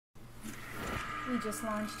We just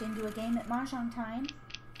launched into a game at Mahjong time.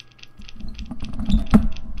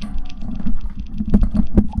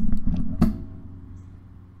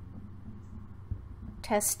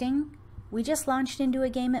 Testing. We just launched into a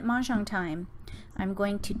game at Mahjong time. I'm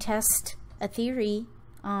going to test a theory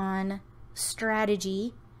on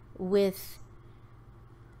strategy with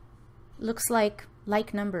looks like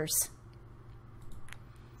numbers.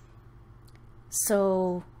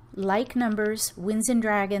 So like numbers, winds and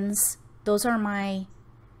dragons, those are my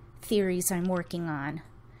theories I'm working on.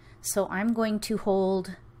 So I'm going to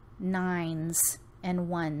hold 9s and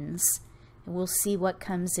 1s and we'll see what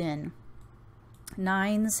comes in.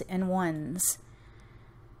 9s and 1s.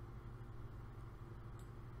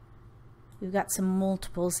 We've got some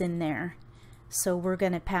multiples in there. So we're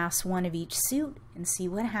going to pass one of each suit and see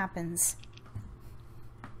what happens.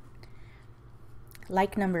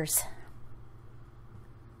 Like numbers.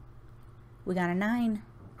 We got a 9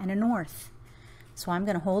 and a north. So I'm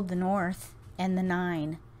going to hold the north and the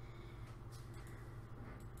 9.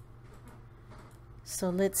 So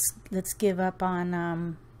let's give up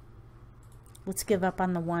on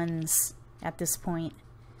the ones at this point.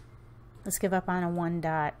 Let's give up on a 1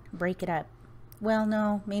 dot. Break it up. Well,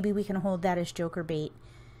 no, maybe we can hold that as joker bait.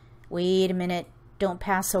 Wait a minute. Don't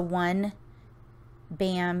pass a 1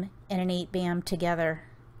 bam and an 8 bam together.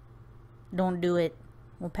 Don't do it.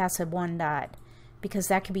 We'll pass a 1 dot because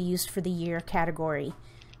that could be used for the year category.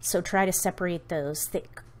 So try to separate those.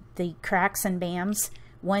 The cracks and bams.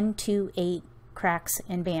 1, 2, 8 cracks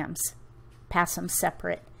and bams. Pass them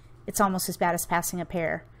separate. It's almost as bad as passing a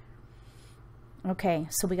pair. Okay,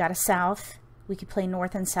 so we got a south. We could play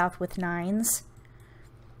north and south with 9s.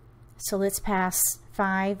 So let's pass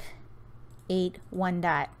 5, 8, 1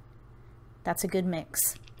 dot. That's a good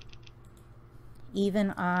mix.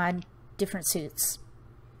 Even, odd, different suits.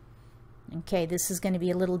 Okay, this is going to be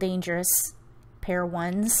a little dangerous. Pair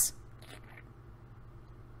 1s.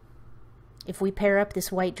 If we pair up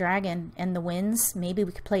this white dragon and the winds, maybe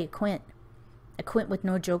we could play a quint. A quint with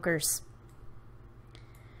no jokers.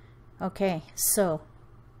 Okay, so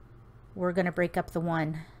we're going to break up the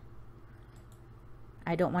 1.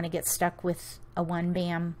 I don't want to get stuck with a 1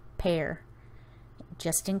 bam pair,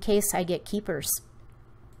 just in case I get keepers.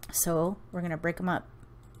 So we're going to break them up.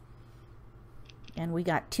 And we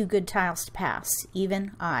got 2 good tiles to pass.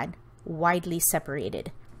 Even, odd, widely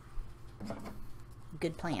separated.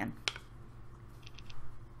 Good plan.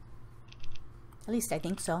 At least I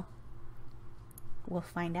think so. We'll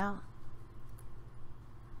find out.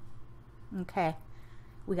 Okay,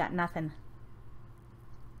 we got nothing.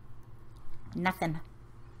 Nothing.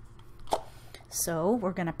 So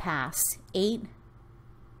we're going to pass 8,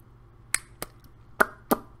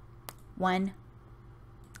 1,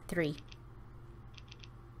 3.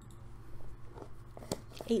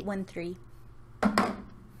 8, 1, 3.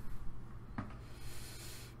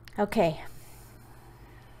 Okay.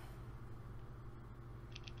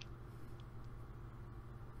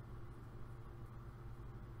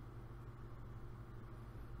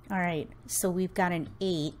 All right, so we've got an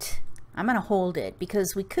 8. I'm going to hold it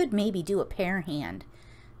because we could maybe do a pair hand.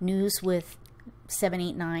 News with 7,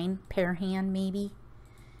 8, 9. Pair hand maybe.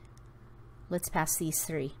 Let's pass these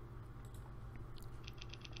 3.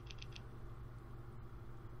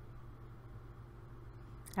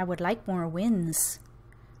 I would like more wins,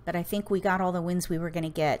 but I think we got all the wins we were going to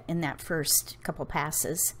get in that first couple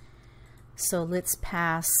passes. So let's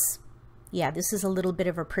pass. Yeah, this is a little bit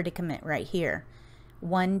of a predicament right here.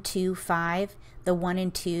 1, 2, 5. The 1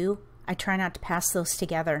 and 2, I try not to pass those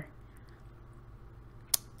together.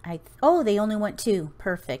 Oh, they only went 2.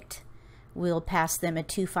 Perfect. We'll pass them a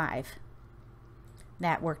 2, 5.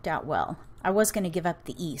 That worked out well. I was going to give up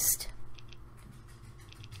the east.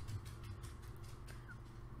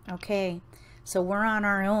 Okay, so we're on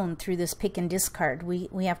our own through this pick and discard.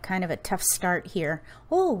 We have kind of a tough start here.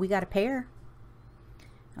 Oh, we got a pair.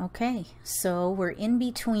 Okay, so we're in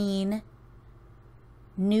between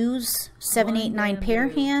news 7, 8, 9 pair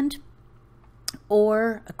hand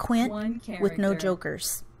or a quint with no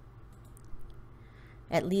jokers.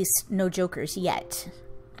 At least no jokers yet.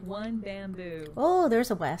 1 bamboo. Oh,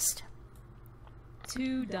 there's a west.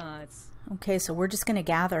 2 dots. Okay, so we're just going to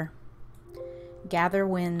gather. Gather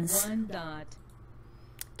wins. 1 dot.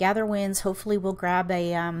 Gather wins. Hopefully we'll grab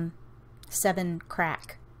a 7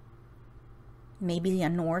 crack. Maybe a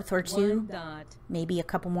north or 2. 1 dot. Maybe a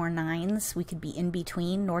couple more 9s. We could be in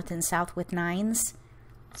between north and south with 9s.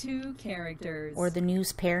 2 characters. Or the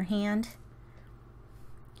news pair hand.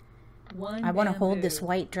 1 I want to hold bamboo. this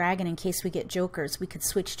white dragon in case we get jokers. We could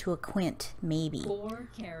switch to a quint, maybe. 4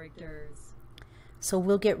 characters. So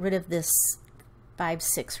we'll get rid of this 5,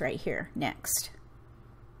 6 right here next.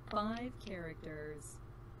 5 characters.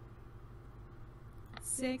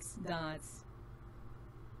 6 dots.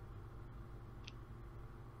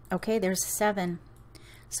 Okay, there's 7.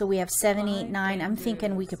 So we have 7, 8, 9. I'm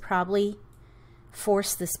thinking we could probably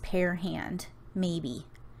force this pair hand. Maybe.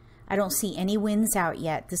 I don't see any winds out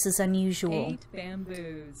yet. This is unusual. 8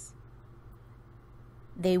 bamboos.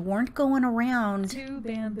 They weren't going around 2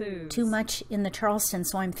 bamboos. too much in the Charleston,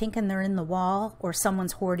 so I'm thinking they're in the wall or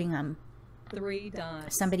someone's hoarding them. 3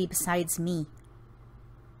 dots. Somebody besides me.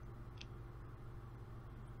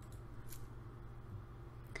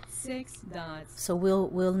 Six dots. So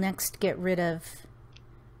we'll next get rid of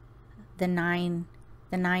the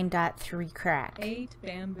 9.3 crack. 8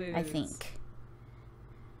 bamboos. I think.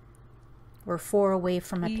 We're 4 away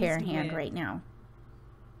from a pair East hand wind. right now.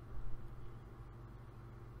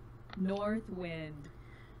 North wind.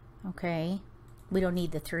 Okay. We don't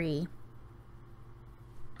need the 3.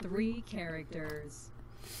 3 characters.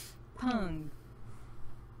 Pung.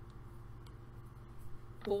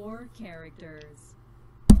 4 characters.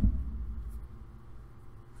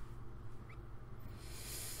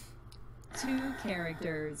 2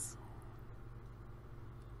 characters.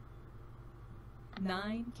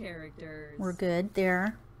 9 characters. We're good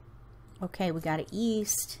there. Okay, we got it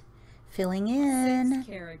east. Filling 6 in.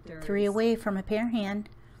 characters. 3 away from a pair hand.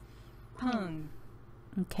 Pung.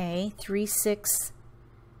 Okay, 3, 6,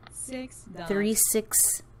 6 dots. 3,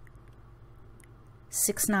 6,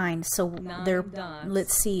 6, 9. So 9 they're, dots.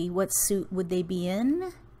 let's see, what suit would they be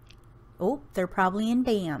in? Oh, they're probably in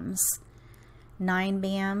BAMs. 9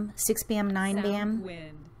 BAM, 6 BAM, 9 South BAM.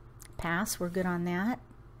 wind. Pass, we're good on that.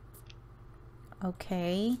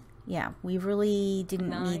 Okay, yeah, we really didn't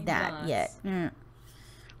 9 need that dots. yet.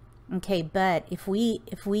 Okay, but if we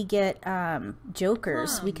get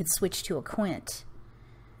jokers, we Plum. could switch to a quint.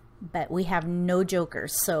 But we have no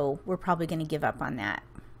jokers, so we're probably going to give up on that.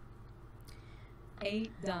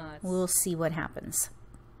 8 dots. We'll see what happens.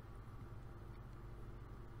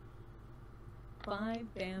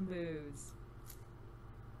 5 bamboos.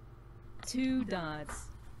 2 dots.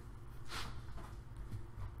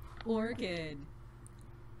 Orchid.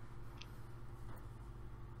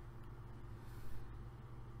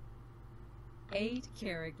 8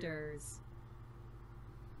 characters.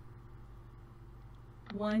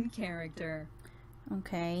 1 character.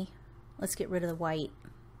 Okay, let's get rid of the white.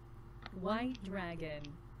 White dragon.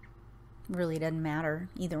 Really doesn't matter,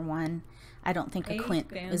 either one. I don't think a 8 quint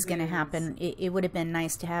is going to bamboos. happen. It would have been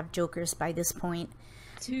nice to have jokers by this point.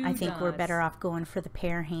 2 I think we're dots. better off going for the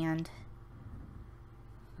pair hand.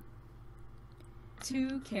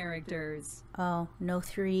 2 characters. Oh, no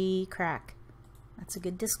 3 crack. That's a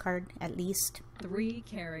good discard, at least. 3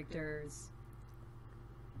 characters.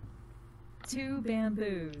 2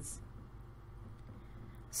 bamboos.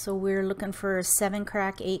 So we're looking for a 7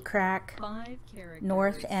 crack, 8 crack, 5 characters.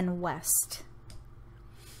 north and west.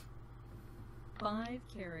 5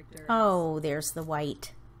 characters. Oh, there's the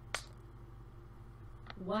white.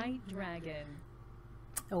 White dragon.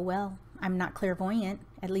 Oh well, I'm not clairvoyant.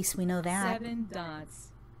 At least we know that. 7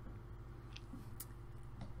 dots.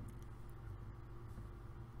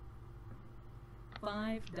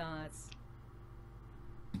 5 dots.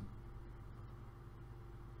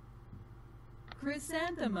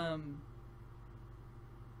 Chrysanthemum.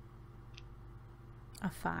 A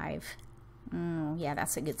 5. Yeah,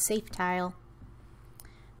 that's a good safe tile.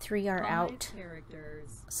 3 are 5 out.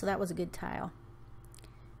 characters. So that was a good tile.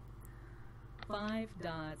 5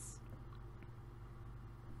 dots.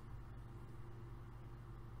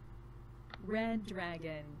 Red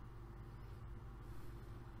dragon.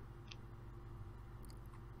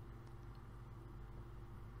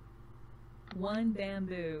 1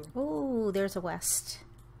 bamboo. Oh, there's a west.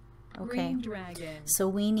 Okay. Green dragon. So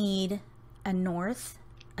we need a north,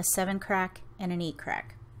 a 7 crack, and an 8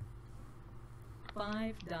 crack.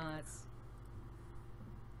 5 dots.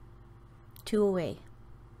 2 away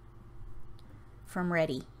from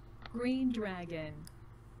ready. Green dragon.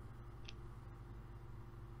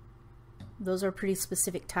 Those are pretty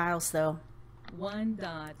specific tiles, though. 1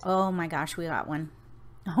 dot. Oh my gosh, we got one.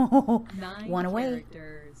 Oh, 9 one away.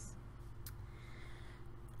 characters.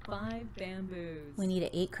 5 bamboos. We need an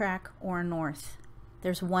 8 crack or a north.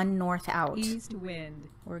 There's 1 north out. East wind.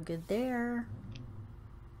 We're good there.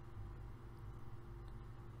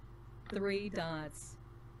 3 dots.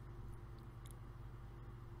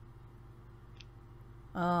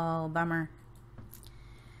 Oh, bummer.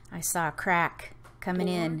 I saw a crack coming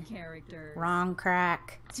 4 in. characters. Wrong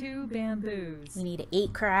crack. 2 bamboos. We need an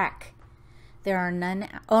 8 crack. There are none.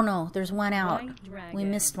 Oh no, there's 1 out. White dragon. We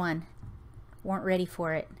missed one. Weren't ready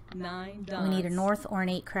for it. 9 dots. We need a north or an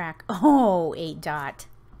 8 crack. Oh, 8 dot.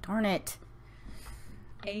 Darn it.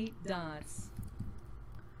 8 dots.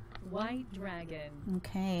 White dragon.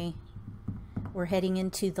 Okay. We're heading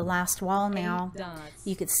into the last wall now. 8 dots.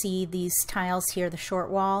 You could see these tiles here, the short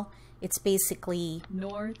wall. It's basically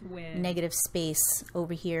North wind. negative space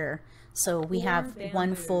over here. So we 4 have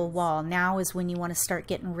one full bamboos. wall. Now is when you want to start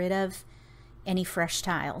getting rid of any fresh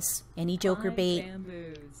tiles. Any joker 5 bait,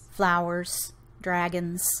 bamboos. flowers,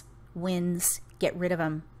 dragons, winds. Get rid of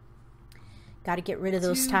them. Got to get rid of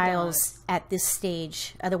those 2 tiles dots. at this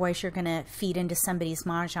stage. Otherwise you're going to feed into somebody's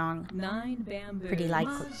Mahjong. 9 bamboos. Pretty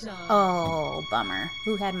likely. Mahjong. Oh, bummer.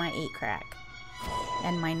 Who had my 8 crack?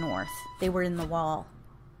 And my north. They were in the wall.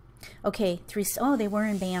 Okay, 3. Oh, they were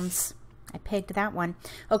in BAMs. I pegged that one.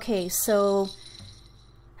 Okay, so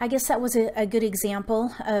I guess that was a good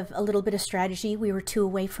example of a little bit of strategy. We were 2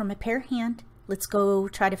 away from a pair hand. Let's go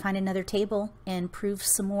try to find another table and prove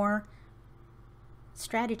some more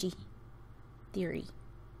strategy theory.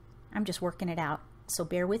 I'm just working it out. So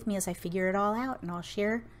bear with me as I figure it all out, and I'll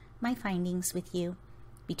share my findings with you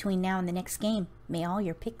between now and the next game. May all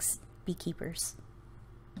your picks be keepers.